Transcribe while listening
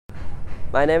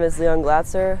My name is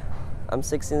Glatzer. I'm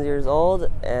 16 years old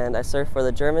and I surf for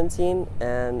the German team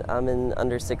and I'm in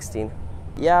under 16.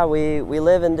 Yeah, we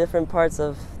live in different parts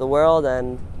of the world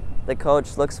and the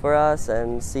coach looks for us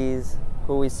and sees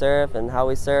who we surf and how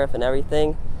we surf and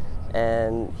everything.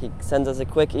 And he sends us a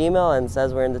quick email and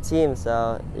says we're in the team.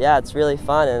 So yeah, it's really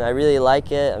fun and I really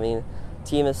like it. I mean, the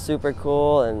team is super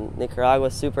cool and Nicaragua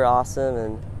is super awesome,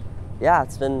 and yeah,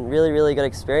 it's been really good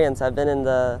experience. I've been in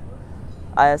the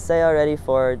ISA already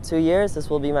for 2 years. This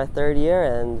will be my 3rd year,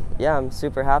 and yeah, I'm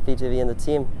super happy to be in the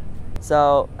team.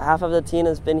 So half of the team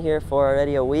has been here for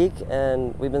already a week,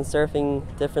 and we've been surfing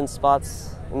different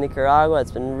spots in Nicaragua.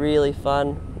 It's been really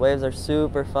fun. Waves are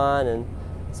super fun, and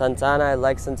Santana, I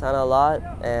like Santana a lot.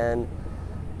 And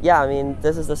yeah, I mean,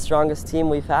 this is the strongest team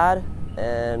we've had,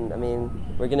 and I mean,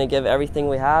 we're gonna give everything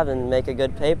we have and make a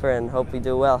good paper and hope we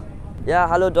do well. Ja,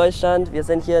 hallo Deutschland, wir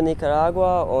sind hier in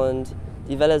Nicaragua und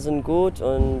die Welle sind gut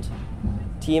und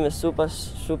Team ist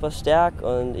super stark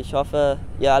und ich hoffe,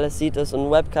 ihr alles seht es und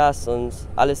Webcasts und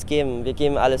alles geben. Wir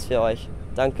geben alles für euch.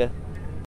 Danke.